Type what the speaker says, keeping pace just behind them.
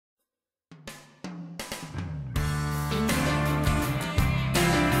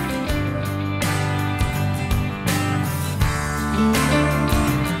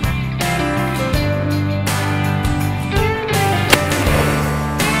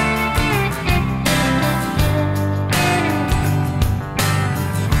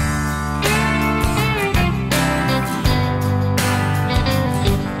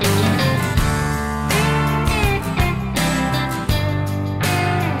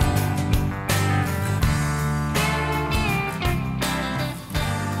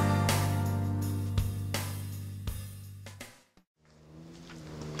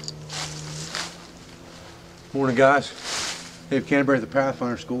Morning, guys. Dave Canterbury at the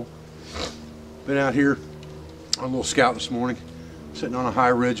Pathfinder School. Been out here on a little scout this morning, sitting on a high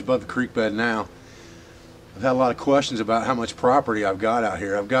ridge above the creek bed now. I've had a lot of questions about how much property I've got out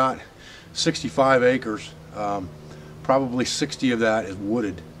here. I've got 65 acres, probably 60 of that is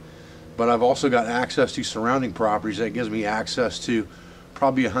wooded, but I've also got access to surrounding properties that gives me access to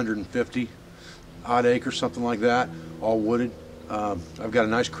probably 150 odd acres, something like that, all wooded. I've got a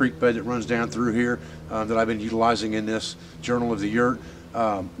nice creek bed that runs down through here that I've been utilizing in this Journal of the Yurt.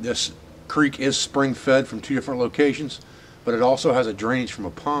 This creek is spring fed from 2 different locations, but it also has a drainage from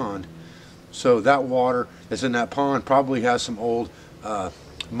a pond. So that water that's in that pond probably has some old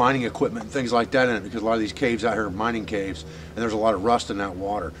mining equipment and things like that in it, because a lot of these caves out here are mining caves, and there's a lot of rust in that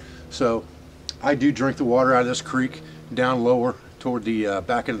water. So I do drink the water out of this creek down lower toward the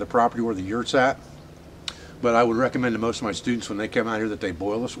back end of the property where the yurt's at. But I would recommend to most of my students when they come out here that they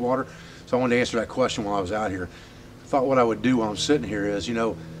boil this water. So I wanted to answer that question while I was out here. I thought what I would do while I'm sitting here is, you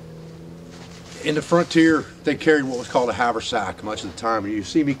know, in the frontier, they carried what was called a haversack much of the time. And you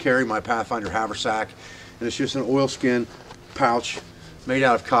see me carry my Pathfinder haversack, and it's just an oilskin pouch made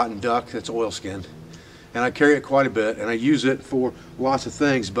out of cotton duck that's oilskinned. And I carry it quite a bit, and I use it for lots of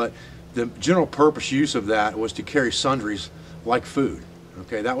things, but the general purpose use of that was to carry sundries like food.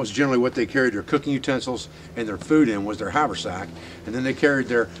 Okay, that was generally what they carried their cooking utensils and their food in, was their haversack. And then they carried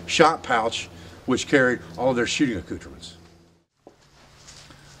their shot pouch, which carried all of their shooting accoutrements.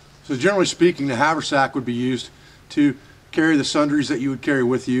 So generally speaking, the haversack would be used to carry the sundries that you would carry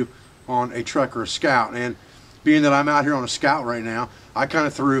with you on a trek or a scout. And being that I'm out here on a scout right now, I kind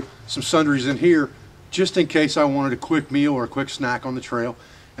of threw some sundries in here just in case I wanted a quick meal or a quick snack on the trail.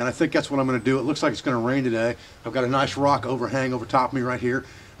 And I think that's what I'm going to do. It looks like it's going to rain today. I've got a nice rock overhang over top of me right here.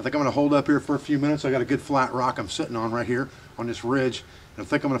 I think I'm going to hold up here for a few minutes. I got a good flat rock I'm sitting on right here on this ridge. And I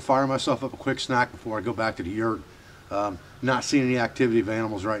think I'm going to fire myself up a quick snack before I go back to the yurt. Not seeing any activity of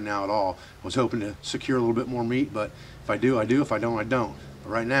animals right now at all. I was hoping to secure a little bit more meat, but if I do, I do. If I don't, I don't. But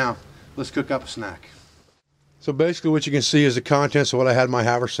right now, let's cook up a snack. So basically what you can see is the contents of what I had in my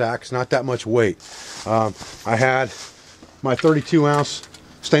haversack. It's not that much weight. I had my 32-ounce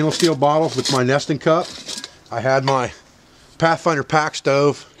stainless steel bottle with my nesting cup. I had my Pathfinder pack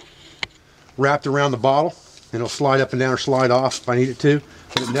stove wrapped around the bottle, and it'll slide up and down or slide off if I need it to,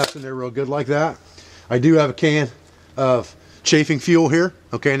 but it nests in there real good like that. I do have a can of chafing fuel here,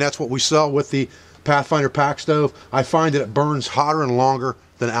 okay, and that's what we sell with the Pathfinder pack stove. I find that it burns hotter and longer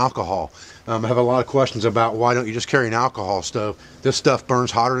than alcohol. I have a lot of questions about why don't you just carry an alcohol stove. This stuff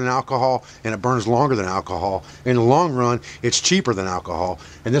burns hotter than alcohol, and it burns longer than alcohol. In the long run, it's cheaper than alcohol,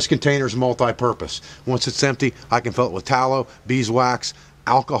 and this container is multi-purpose. Once it's empty, I can fill it with tallow, beeswax,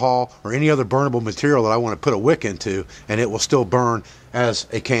 alcohol, or any other burnable material that I want to put a wick into, and it will still burn as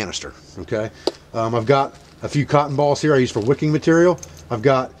a canister. Okay, I've got a few cotton balls here I use for wicking material. I've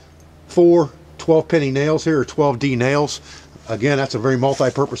got 4 12-penny nails here, or 12D nails. Again, that's a very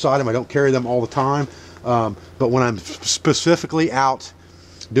multi-purpose item. I don't carry them all the time, but when I'm specifically out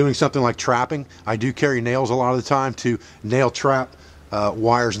doing something like trapping, I do carry nails a lot of the time to nail trap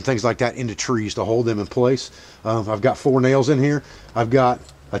wires and things like that into trees to hold them in place. I've got 4 nails in here. I've got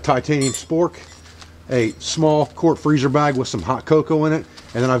a titanium spork, a small quart freezer bag with some hot cocoa in it,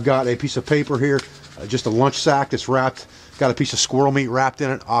 and then I've got a piece of paper here, just a lunch sack that's wrapped, got a piece of squirrel meat wrapped in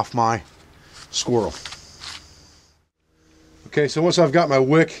it off my squirrel. Okay, so once I've got my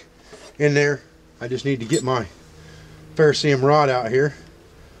wick in there, I just need to get my ferrocerium rod out here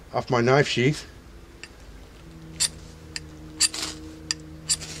off my knife sheath.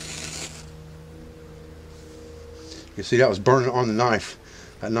 You see that was burning on the knife.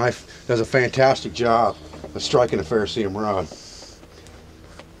 That knife does a fantastic job of striking a ferrocerium rod.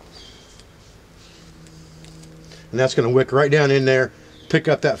 And that's going to wick right down in there, pick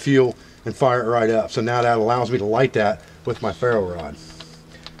up that fuel, and fire it right up. So now that allows me to light that with my ferro rod.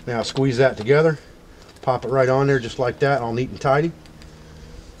 Now squeeze that together, pop it right on there just like that, all neat and tidy.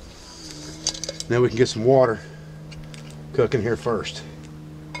 Now we can get some water cooking here first.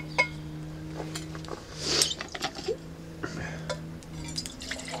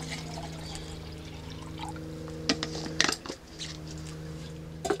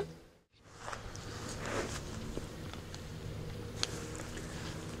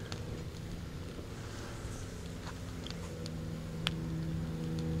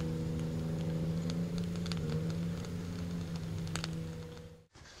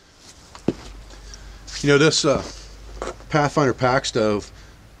 You know, this Pathfinder pack stove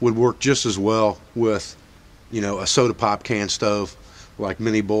would work just as well with, you know, a soda pop can stove like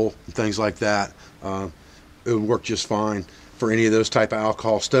Mini Bull and things like that. It would work just fine for any of those type of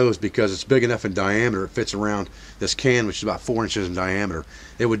alcohol stoves, because it's big enough in diameter. It fits around this can, which is about 4 inches in diameter.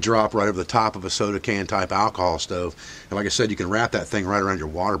 It would drop right over the top of a soda can type alcohol stove. And like I said, you can wrap that thing right around your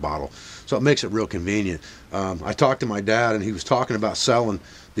water bottle. So it makes it real convenient. I talked to my dad, and he was talking about selling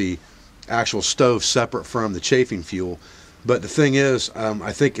the actual stove separate from the chafing fuel. But the thing is,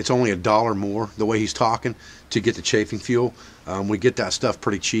 I think it's only $1 more, the way he's talking, to get the chafing fuel. We get that stuff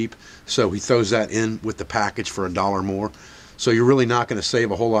pretty cheap, so he throws that in with the package for $1 more. So you're really not going to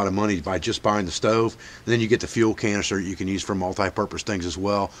save a whole lot of money by just buying the stove. And then you get the fuel canister you can use for multi-purpose things as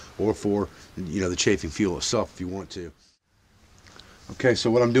well, or for, you know, the chafing fuel itself if you want to. Okay,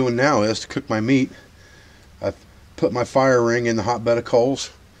 so what I'm doing now is to cook my meat. I've put my fire ring in the hot bed of coals.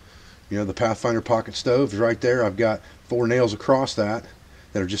 You know, the Pathfinder pocket stove is right there. I've got 4 nails across that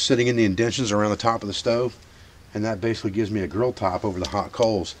are just sitting in the indentions around the top of the stove, and that basically gives me a grill top over the hot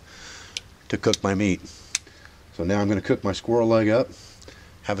coals to cook my meat. So now I'm going to cook my squirrel leg up,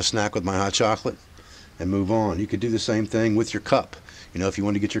 have a snack with my hot chocolate, and move on. You could do the same thing with your cup. You know, if you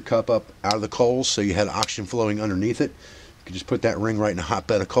want to get your cup up out of the coals so you had oxygen flowing underneath it, you could just put that ring right in a hot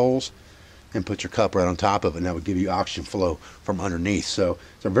bed of coals and put your cup right on top of it, and that would give you oxygen flow from underneath. So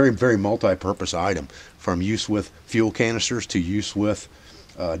it's a very, very multi-purpose item, from use with fuel canisters to use with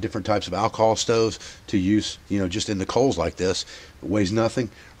different types of alcohol stoves to use, you know, just in the coals like this. It weighs nothing,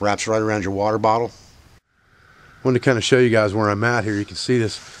 wraps right around your water bottle. I wanted to kind of show you guys where I'm at here. You can see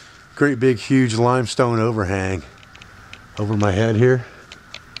this great big huge limestone overhang over my head here.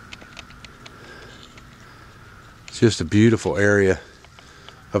 It's just a beautiful area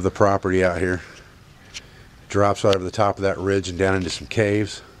of the property out here. It drops right over the top of that ridge and down into some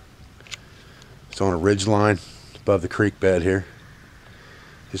caves. It's on a ridge line above the creek bed here.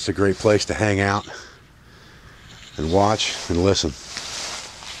 Just a great place to hang out and watch and listen.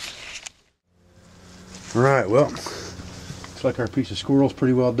 Alright, well, looks like our piece of squirrel's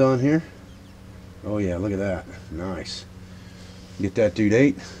pretty well done here. Oh yeah, look at that. Nice. Get that dude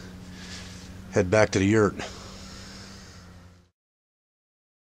ate. Head back to the yurt.